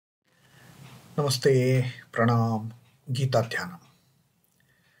Namaste, Pranam, Gita Dhyanam.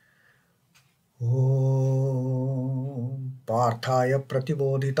 Om Parthaya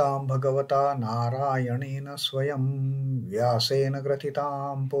Pratibodhitam Bhagavata Narayanena Swayam Vyasena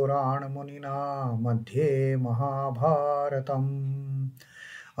Gratitam Purana Munina Madhye Mahabharatam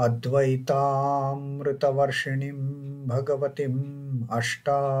Advaitam Ritavarshinim Bhagavatim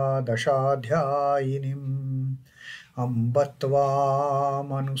Ashtadashadhyayinim Ambatva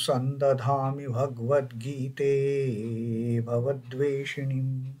manusandadhami Bhagavad Gite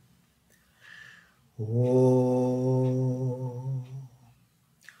Bhavadveshinim. Oh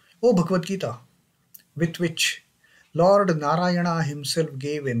Bhagavad Gita, with which Lord Narayana himself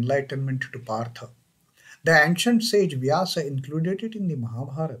gave enlightenment to Partha. The ancient sage Vyasa included it in the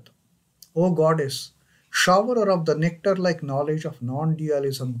Mahabharata. O Goddess, showerer of the nectar-like knowledge of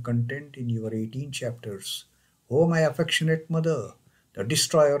non-dualism content in your 18 chapters, O my affectionate mother, the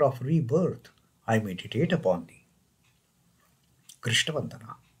destroyer of rebirth, I meditate upon thee. Krishna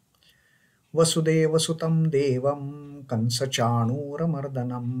Vandana. Vasudeva Sutam Devam Kansachanura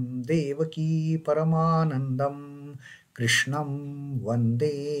Mardanam Devaki Paramanandam Krishnam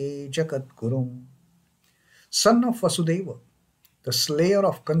Vande Jagadgurum. Son of Vasudeva, the slayer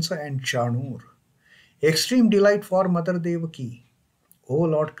of Kansa and Chanur, extreme delight for Mother Devaki, O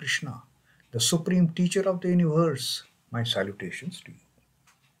Lord Krishna, the supreme teacher of the universe, my salutations to you.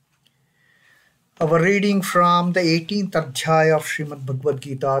 Our reading from the 18th Adhyaya of Srimad Bhagavad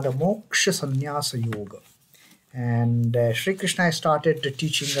Gita, the Moksha Sannyasa Yoga. And Sri Krishna started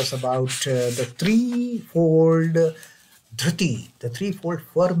teaching us about the threefold dhṛtiḥ, the threefold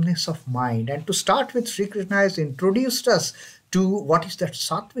firmness of mind. And to start with, Sri Krishna has introduced us to what is that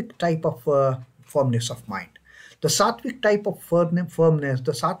sattvic type of firmness of mind. The sattvic type of firmness,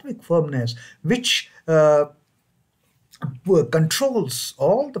 the sattvic firmness, which controls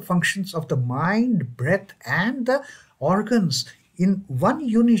all the functions of the mind, breath, and the organs in one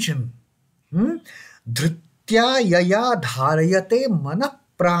unison. Dhṛityā yayā dhārayate mana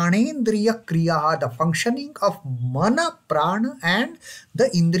pranendriya kriya, the functioning of mana, prana, and the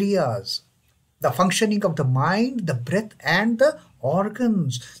indriyas, the functioning of the mind, the breath, and the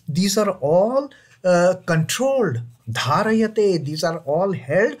organs. These are all controlled. Dhārayate, these are all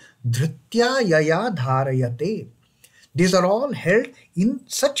held. Dhṛityā yayā dhārayate. These are all held in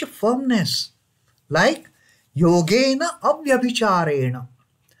such a firmness, like yogena avyabhicharena.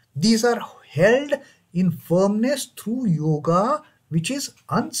 These are held in firmness through yoga, which is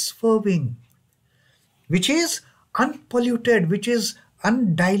unswerving, which is unpolluted, which is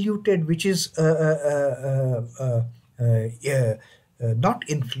undiluted, which is not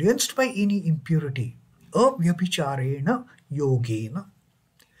influenced by any impurity. Avyabhicharena yogena.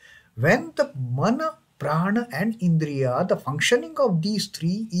 When the mana, prana, and indriya, the functioning of these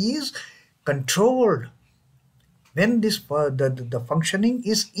three is controlled, when this the functioning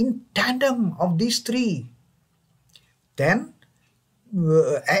is in tandem of these three, then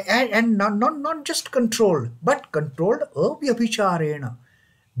and not just controlled, but controlled avyabhicharena.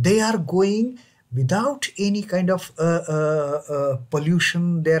 They are going without any kind of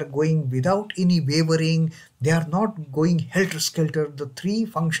pollution. They are going without any wavering. They are not going helter-skelter. The three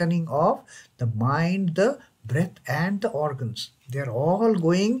functioning of the mind, the breath, and the organs, they are all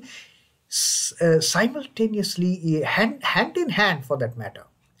going simultaneously, hand in hand for that matter.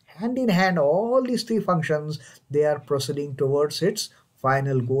 Hand in hand, all these three functions, they are proceeding towards its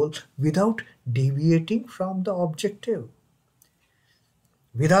final goal without deviating from the objective,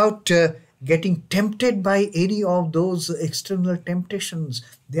 without getting tempted by any of those external temptations.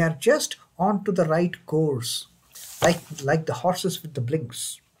 They are just on to the right course, like the horses with the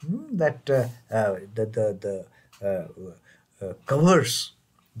blinks, that the covers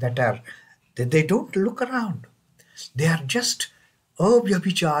that are, they don't look around. They are just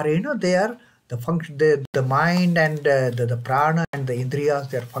avyabhicharena. They are the function, the mind and the prana and the indriyas,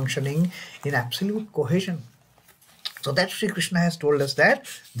 they are functioning in absolute cohesion. So that Sri Krishna has told us that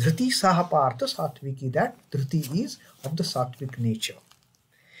dhṛtiḥ saha partha sattviki, that dhṛtiḥ is of the sattvic nature.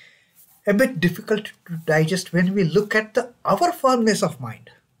 A bit difficult to digest when we look at our firmness of mind.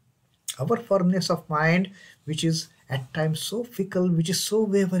 Our firmness of mind, which is at times so fickle, which is so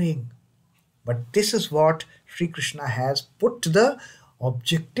wavering. But this is what Sri Krishna has put the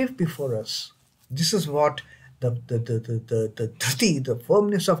objective before us. This is what the dhṛtiḥ, the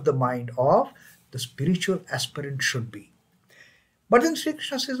firmness of the mind of the spiritual aspirant should be. But then Sri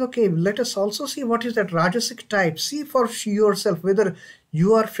Krishna says, okay, let us also see what is that rajasic type. See for yourself whether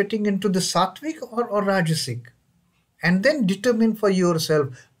you are fitting into the sattvic or rajasic. And then determine for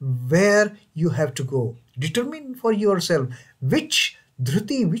yourself where you have to go. Determine for yourself which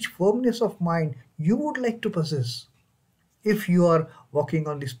dhriti, which firmness of mind you would like to possess if you are walking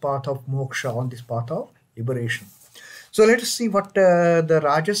on this path of moksha, on this path of liberation. So let us see what the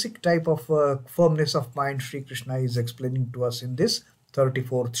rajasic type of firmness of mind Sri Krishna is explaining to us in this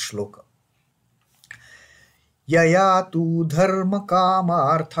 34th shloka. Yayā tu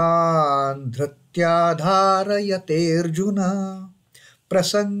dharma-kāmārthān dhṛityā dhārayate Arjuna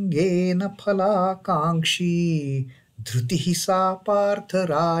prasaṅgena phalākāṅkṣhī dhṛitiḥ sa pārtha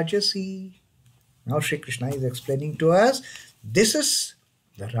rājasī. Now Sri Krishna is explaining to us, this is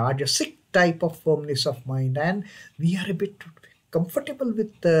the rajasic type of firmness of mind, and we are a bit comfortable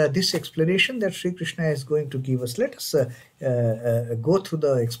with this explanation that Sri Krishna is going to give us. Let us go through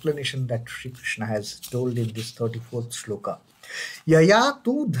the explanation that Sri Krishna has told in this 34th shloka. Yayā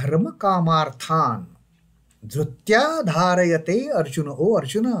tu dharma-kāmārthān dhṛityā dhārayate Arjuna. O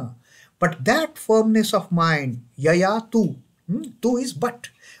Arjuna, but that firmness of mind, yayā tu, tu is but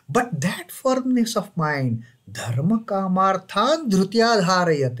that firmness of mind, dharma-kāmārthān dhṛityā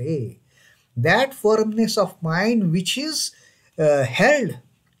dhārayate, that firmness of mind which is held,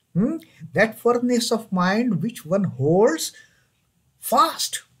 that firmness of mind which one holds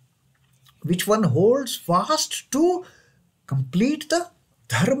fast, to complete the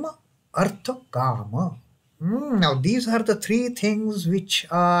dharma, artha, kama. Now these are the three things which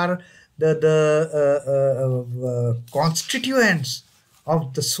are the constituents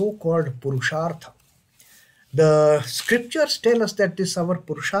of the so-called purushartha. The scriptures tell us that this our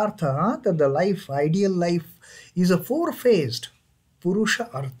purushartha, that the life, ideal life, is a four-phased purusha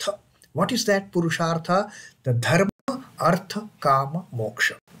artha. What is that purushartha? The dharma, artha, kama,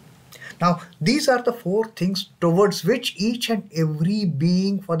 moksha. Now these are the four things towards which each and every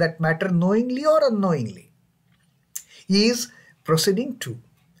being, for that matter, knowingly or unknowingly, is proceeding to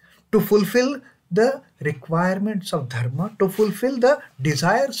fulfill the requirements of dharma, to fulfill the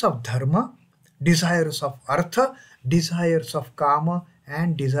desires of dharma, desires of artha, desires of kama,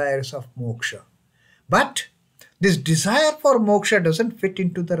 and desires of moksha. But this desire for moksha doesn't fit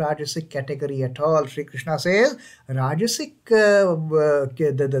into the rajasic category at all. Sri Krishna says rajasic,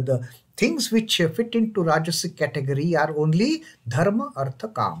 the things which fit into rajasic category are only dharma, artha,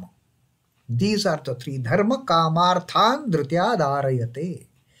 kama. These are the three. Dharma-kāmārthān dhṛityā dhārayate.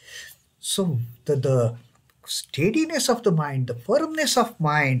 So the steadiness of the mind, the firmness of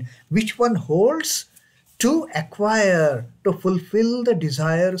mind which one holds to acquire, to fulfill the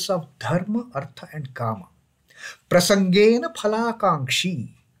desires of dharma, artha, and kama. Prasaṅgena phalākāṅkṣhī,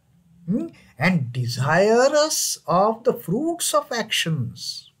 and desirous of the fruits of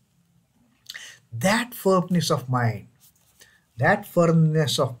actions. That firmness of mind,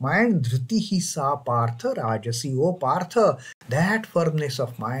 dhṛitiḥ sa pārtha rājasī. O Partha, that firmness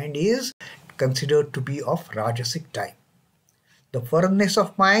of mind is considered to be of rajasic type. The firmness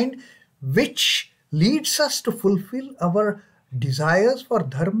of mind which leads us to fulfill our desires for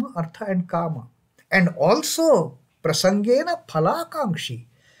dharma, artha, and kama. And also prasaṅgena phalākāṅkṣhī.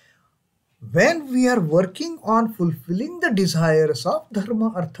 When we are working on fulfilling the desires of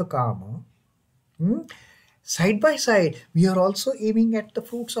dharma, artha, kama, side by side, we are also aiming at the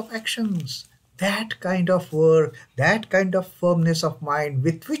fruits of actions. That kind of work, that kind of firmness of mind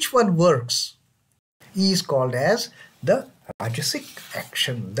with which one works is called as the rajasic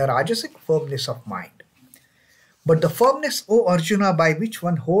action, the rajasic firmness of mind. But the firmness, O Arjuna, by which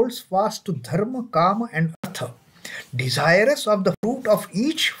one holds fast to dharma, kama, and artha, desirous of the fruit of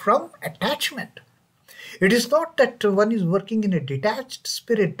each from attachment. It is not that one is working in a detached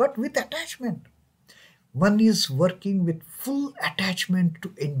spirit, but with attachment. One is working with full attachment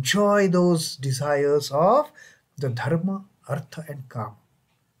to enjoy those desires of the dharma, artha, and kama,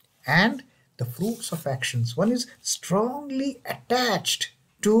 and the fruits of actions. One is strongly attached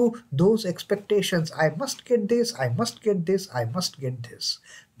to those expectations. I must get this, I must get this, I must get this.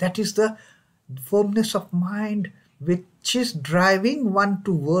 That is the firmness of mind which is driving one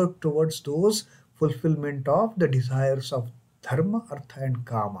to work towards those fulfillment of the desires of dharma, artha, and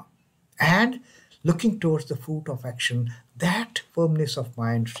kama, and looking towards the fruit of action. That firmness of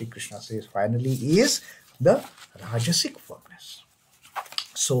mind, Sri Krishna says, finally is the rajasic firmness.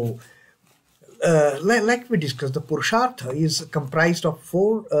 So, like we discussed, the purushartha is comprised of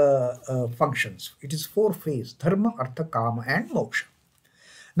four functions. It is four phases: dharma, artha, kama, and moksha.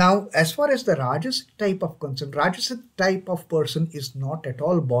 Now, as far as the rajasic type of concern, rajasic type of person is not at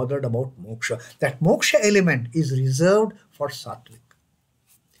all bothered about moksha. That moksha element is reserved for sattvic.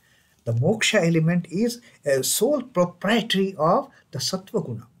 The moksha element is a sole proprietary of the sattva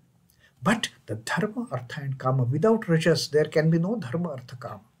guna. But the dharma, artha, and kama, without rajas, there can be no dharma, artha,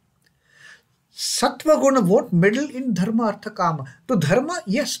 kama. Sattva guna won't meddle in dharma, artha, kama. To dharma,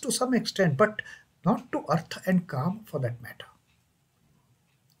 yes, to some extent, but not to artha and kama for that matter.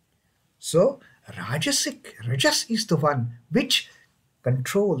 So, rajas is the one which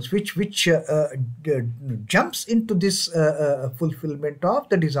controls, which jumps into this fulfillment of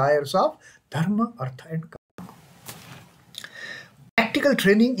the desires of dharma, artha and kama. Practical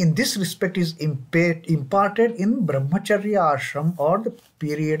training in this respect is imparted in brahmacharya ashram, or the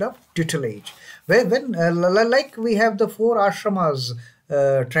period of tutelage, when like we have the 4 ashramas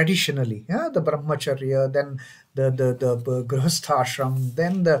traditionally, the brahmacharya, then the grihastha ashram,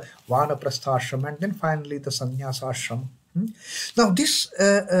 then the vanaprastha ashram, and then finally the sannyasa ashram. Now this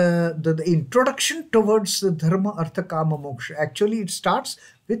the introduction towards the dharma, artha, kama, moksha, actually it starts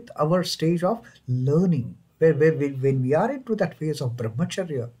with our stage of learning, when we are into that phase of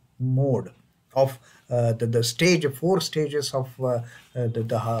brahmacharya mode of the stage of 4 stages of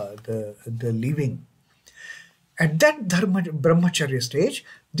the living. At that brahmacharya stage,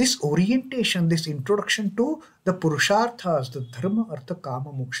 this orientation, this introduction to the purusharthas, the dharma, artha,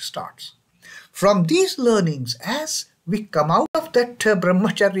 kama, moksha starts. From these learnings, as we come out of that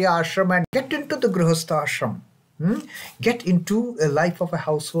brahmacharya ashram and get into the grihastha ashram, get into a life of a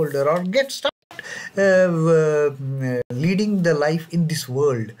householder, or start leading the life in this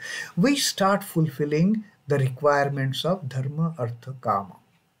world, we start fulfilling the requirements of dharma, artha, kama,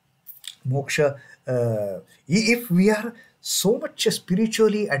 moksha. If we are so much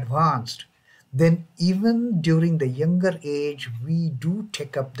spiritually advanced, then even during the younger age, we do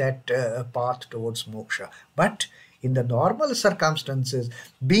take up that path towards moksha. But in the normal circumstances,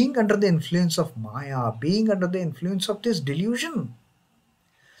 being under the influence of maya, being under the influence of this delusion,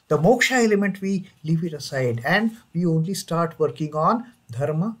 the moksha element, we leave it aside and we only start working on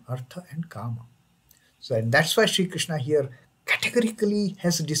dharma, artha and kama. So, and that's why Sri Krishna here categorically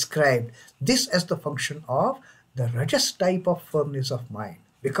has described this as the function of the rajas type of firmness of mind,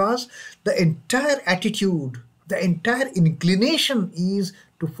 because the entire attitude, the entire inclination is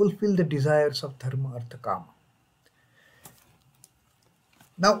to fulfill the desires of dharma, artha, kama.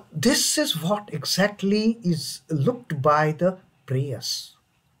 Now, this is what exactly is looked by the prayers,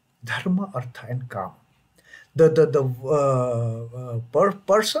 dharma, artha and kama. The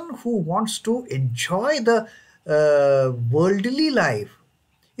person who wants to enjoy the worldly life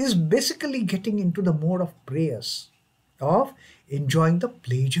is basically getting into the mode of prayers, of enjoying the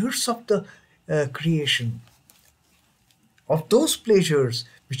pleasures of the creation, of those pleasures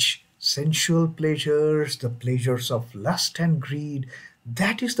which sensual pleasures, the pleasures of lust and greed.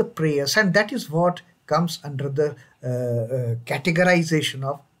 That is the prayers, and that is what comes under the categorization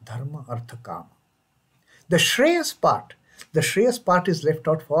of dharma, artha, kama. The Shreyas part is left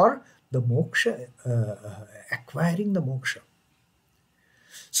out for the moksha, acquiring the moksha.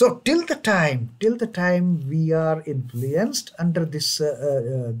 So till the time we are influenced under this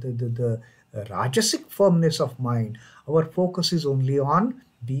the rajasic firmness of mind, our focus is only on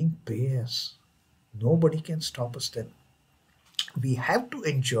being pious. Nobody can stop us then. We have to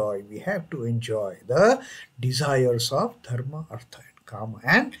enjoy the desires of dharma, artha and kama,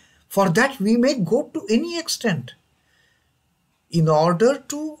 and for that we may go to any extent. In order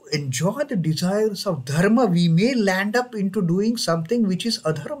to enjoy the desires of dharma, we may land up into doing something which is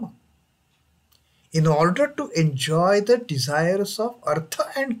adharma. In order to enjoy the desires of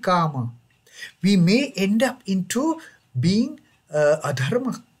artha and kama, we may end up into being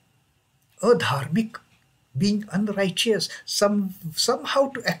adharma, adharmic, being unrighteous, somehow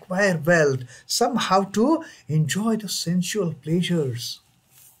to acquire wealth, somehow to enjoy the sensual pleasures.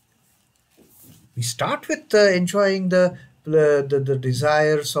 We start with enjoying the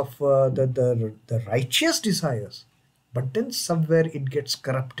desires of the righteous desires, but then somewhere it gets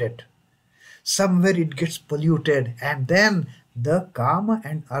corrupted, somewhere it gets polluted, and then the kama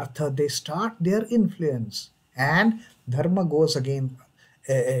and artha, they start their influence, and dharma goes again,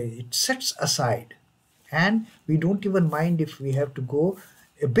 it sets aside, and we don't even mind if we have to go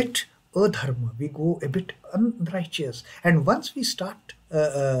a bit adharma, we go a bit unrighteous. And once we start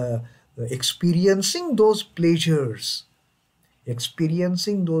experiencing those pleasures,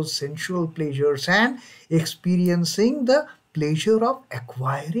 experiencing those sensual pleasures, and experiencing the pleasure of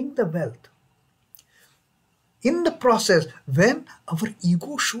acquiring the wealth, in the process, when our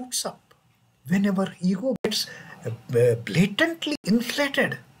ego shoots up, when our ego gets blatantly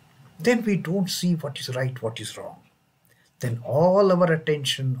inflated, then we don't see what is right, what is wrong. Then all our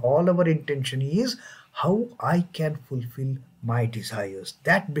attention, all our intention is how I can fulfill my desires.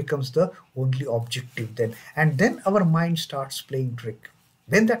 That becomes the only objective then. And then our mind starts playing trick.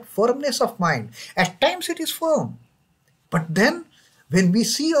 Then that firmness of mind, at times it is firm, but then When we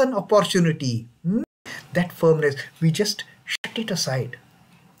see an opportunity, that firmness, we just shut it aside.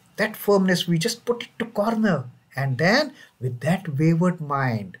 That firmness, we just put it to corner. And then with that wayward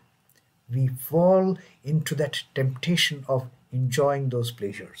mind, we fall into that temptation of enjoying those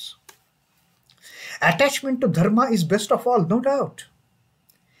pleasures. Attachment to dharma is best of all, no doubt.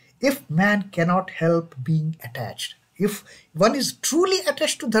 If man cannot help being attached, if one is truly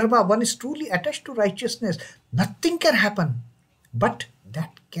attached to dharma, one is truly attached to righteousness, nothing can happen. But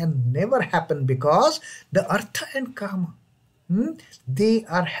that can never happen because the Artha and Kama, they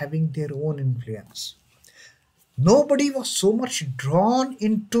are having their own influence. Nobody was so much drawn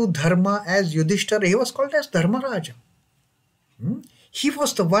into dharma as Yudhishthira. He was called as Dharmaraja. He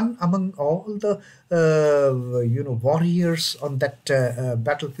was the one among all the warriors on that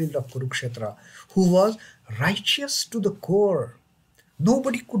battlefield of Kurukshetra who was righteous to the core.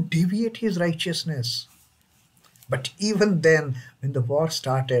 Nobody could deviate his righteousness. But even then, when the war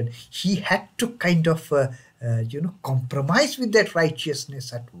started, he had to kind of compromise with that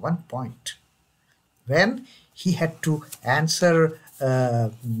righteousness at one point. When he had to answer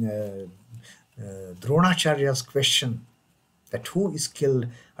Dronacharya's question that who is killed,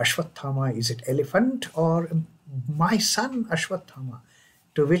 Ashwathama, is it elephant or my son Ashwathama?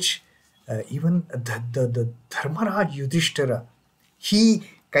 To which even the Dharmaraj Yudhishthira, he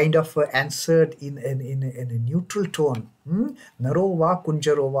kind of answered in a neutral tone. Narova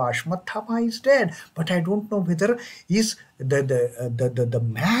Kunjarova Ashwathama is dead, but I don't know whether is the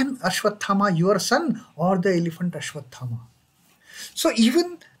man Ashwathama your son or the elephant Ashwathama. So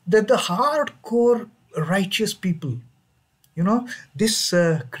even the hardcore righteous people, this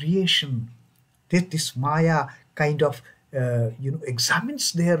creation, this Maya kind of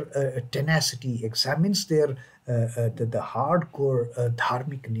examines their tenacity, examines their the hardcore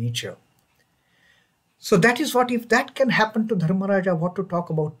dharmic nature. So that is what, if that can happen to Dharmaraja, what to talk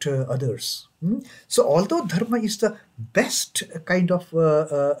about others. So although dharma is the best kind of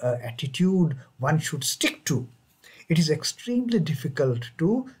attitude one should stick to, it is extremely difficult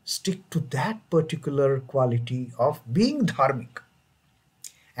to stick to that particular quality of being dharmic.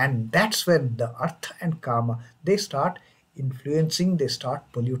 And that's when the Artha and Kama, they start influencing, they start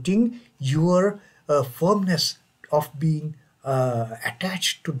polluting your firmness of being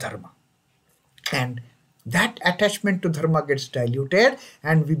attached to dharma. And that attachment to dharma gets diluted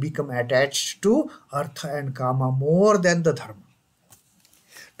and we become attached to Artha and Kama more than the dharma.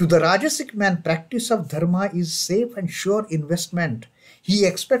 To the Rajasik man, practice of dharma is safe and sure investment. He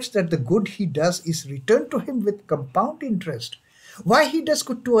expects that the good he does is returned to him with compound interest. Why he does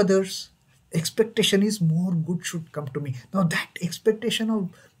good to others? Expectation is more good should come to me. Now that expectation of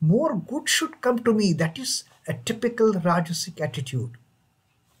more good should come to me, that is a typical Rajasic attitude.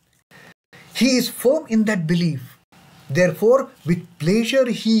 He is firm in that belief. Therefore, with pleasure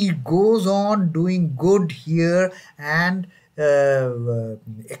he goes on doing good here and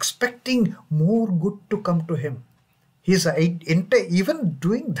expecting more good to come to him. His even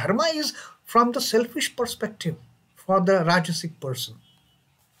doing dharma is from the selfish perspective for the Rajasic person.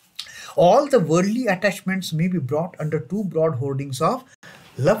 All the worldly attachments may be brought under two broad holdings of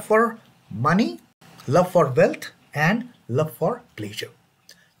love for money, love for wealth, and love for pleasure.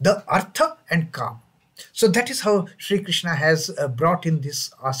 The Artha and Kama. So that is how Sri Krishna has brought in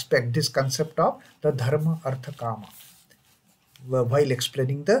this aspect, this concept of the dharma, artha, kama, while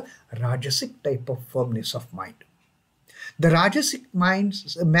explaining the Rajasic type of firmness of mind. The Rajasic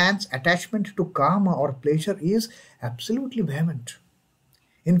man's attachment to kama or pleasure is absolutely vehement.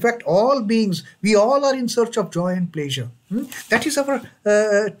 In fact, all beings, we all are in search of joy and pleasure. That is our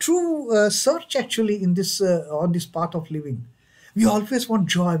true search actually in this on this path of living. We always want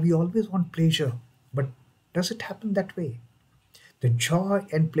joy, we always want pleasure. But does it happen that way? The joy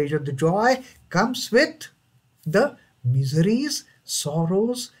and pleasure, the joy comes with the miseries,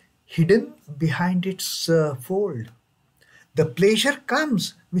 sorrows hidden behind its fold. The pleasure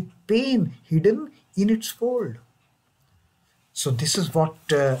comes with pain hidden in its fold. So this is what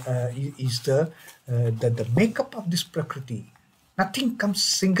is the makeup of this Prakriti. Nothing comes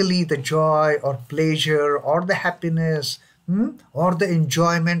singly, the joy or pleasure or the happiness or the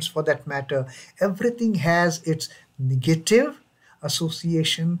enjoyments for that matter. Everything has its negative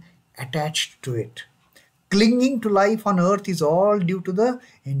association attached to it. Clinging to life on earth is all due to the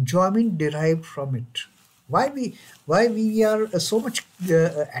enjoyment derived from it. Why we are so much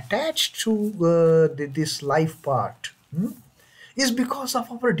attached to this life part is because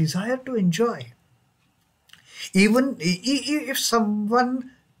of our desire to enjoy. Even if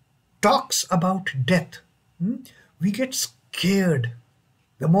someone talks about death, we get scared.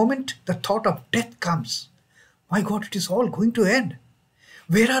 The moment the thought of death comes, my God, it is all going to end.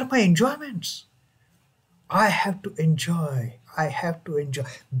 Where are my enjoyments? I have to enjoy. I have to enjoy.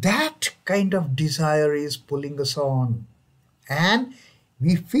 That kind of desire is pulling us on. And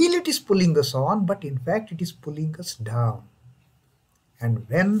we feel it is pulling us on, but in fact it is pulling us down. And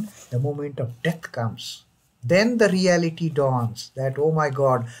when the moment of death comes, then the reality dawns that, oh my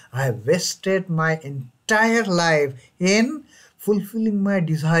God, I have wasted my entire life in fulfilling my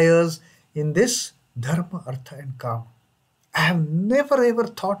desires in this dharma, artha and kama. I have never ever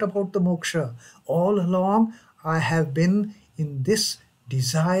thought about the moksha. All along I have been in this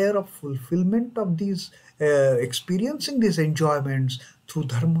desire of fulfillment of these, experiencing these enjoyments through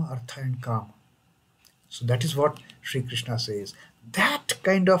dharma, artha and kama. So that is what Sri Krishna says. That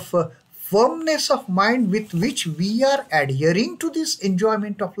kind of firmness of mind with which we are adhering to this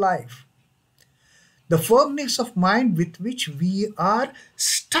enjoyment of life. The firmness of mind with which we are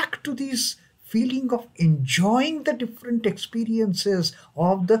stuck to this feeling of enjoying the different experiences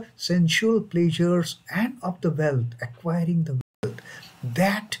of the sensual pleasures and of the wealth, acquiring the wealth.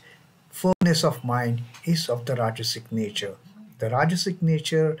 That firmness of mind is of the rajasic nature. The rajasic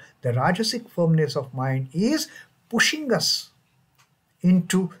nature, the rajasic firmness of mind is pushing us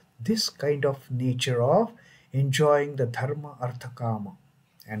into this kind of nature of enjoying the dharma, artha, kama.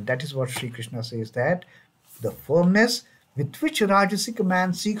 And that is what Sri Krishna says, that the firmness with which Rajasika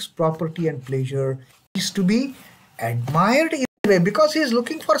man seeks property and pleasure is to be admired in a way, because he is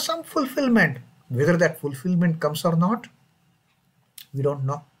looking for some fulfillment. Whether that fulfillment comes or not, we don't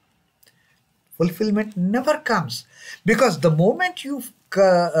know. Fulfillment never comes, because the moment you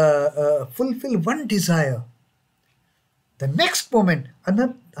fulfill one desire, the next moment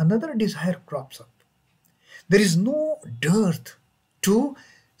another desire crops up. There is no dearth to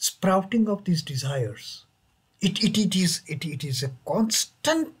sprouting of these desires. It is a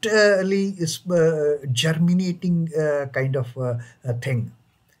constantly germinating kind of thing.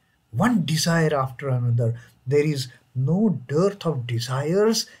 One desire after another. There is no dearth of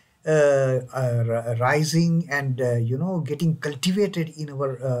desires rising and getting cultivated in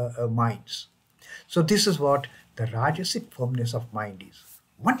our minds. So this is what the rajasic firmness of mind is.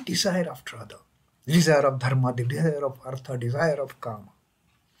 One desire after other. Desire of dharma, the desire of artha, desire of kama.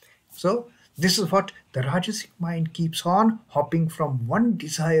 So this is what the rajasic mind keeps on hopping from one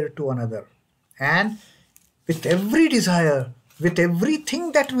desire to another. And with every desire, with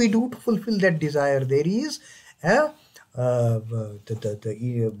everything that we do to fulfill that desire, there is the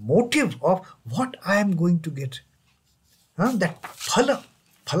motive of what I am going to get. That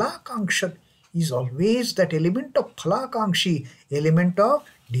phalākāṅkṣhī is always that element of phalākāṅkṣhī, element of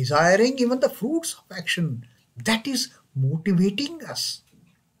desiring even the fruits of action. That is motivating us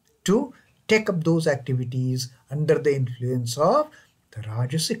to take up those activities under the influence of the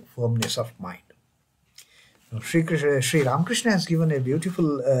rajasic firmness of mind. Now, Sri Ramakrishna has given a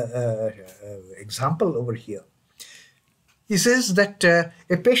beautiful example over here. He says that a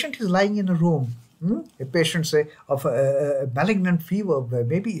patient is lying in a room, a patient, say, of a malignant fever,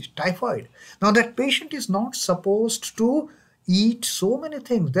 maybe typhoid. Now that patient is not supposed to eat so many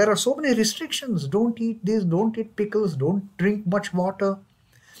things. There are so many restrictions. Don't eat this, don't eat pickles, don't drink much water.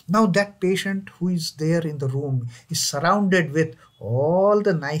 Now that patient who is there in the room is surrounded with all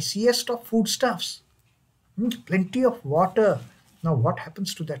the nicest of foodstuffs, plenty of water. Now what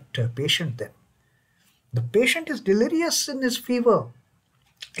happens to that patient then? The patient is delirious in his fever.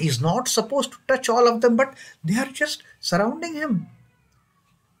 He is not supposed to touch all of them, but they are just surrounding him.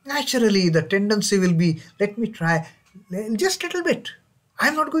 Naturally, the tendency will be, let me try just a little bit.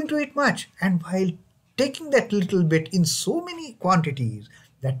 I'm not going to eat much. And while taking that little bit in so many quantities,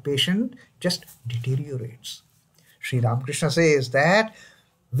 that patient just deteriorates. Sri Ramakrishna says that,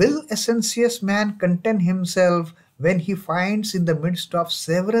 will a sensuous man content himself when he finds in the midst of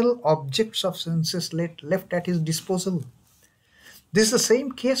several objects of senses left at his disposal? This is the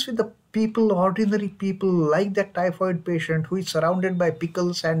same case with the people, ordinary people, like that typhoid patient who is surrounded by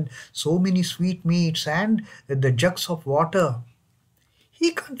pickles and so many sweetmeats and the jugs of water.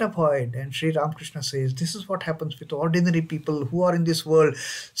 He can't avoid. And Sri Ramakrishna says this is what happens with ordinary people who are in this world,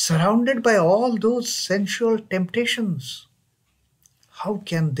 surrounded by all those sensual temptations. How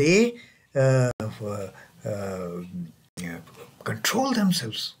can they control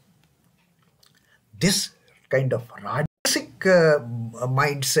themselves? This kind of rajasic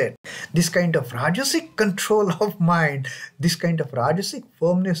mindset, this kind of rajasic control of mind, this kind of rajasic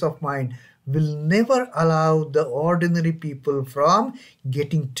firmness of mind will never allow the ordinary people from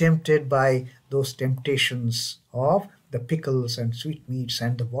getting tempted by those temptations of the pickles and sweetmeats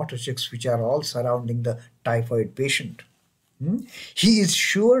and the water jugs which are all surrounding the typhoid patient. He is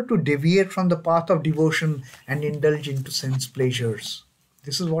sure to deviate from the path of devotion and indulge into sense pleasures.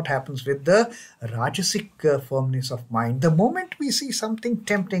 This is what happens with the rajasic firmness of mind. The moment we see something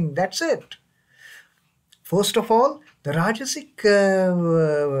tempting, that's it. First of all, the rajasic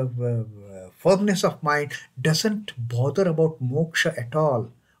firmness of mind doesn't bother about moksha at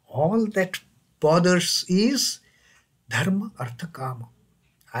all. All that bothers is dharma, artha, kama.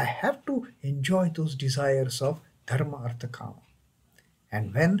 I have to enjoy those desires of dharma, artha, kama.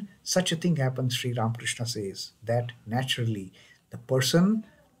 And when such a thing happens, Sri Ramakrishna says that naturally the person,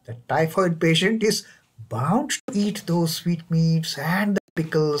 the typhoid patient, is bound to eat those sweetmeats and the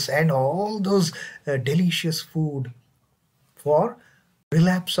pickles and all those delicious food for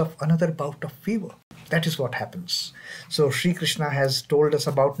relapse of another bout of fever. That is what happens. So Sri Krishna has told us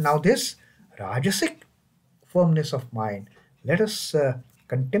about now this rajasic firmness of mind. Let us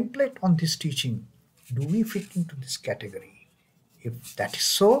contemplate on this teaching. Do we fit into this category? If that is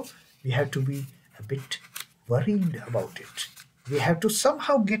so, we have to be a bit worried about it. We have to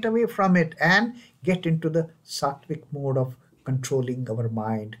somehow get away from it and get into the sattvic mode of controlling our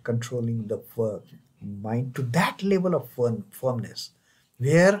mind, controlling the mind to that level of firmness,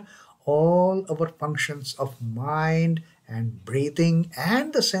 where all our functions of mind and breathing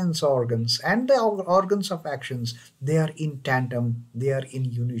and the sense organs and the organs of actions, they are in tandem, they are in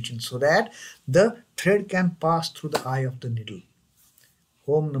unison, so that the thread can pass through the eye of the needle.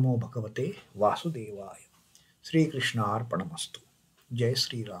 Om Namo Bhagavate Vasudevaya. Sri Krishna Arpanamastu. Jai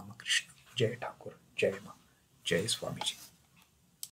Sri Ramakrishna. Jai Thakur. Jai Ma. Jai Swamiji.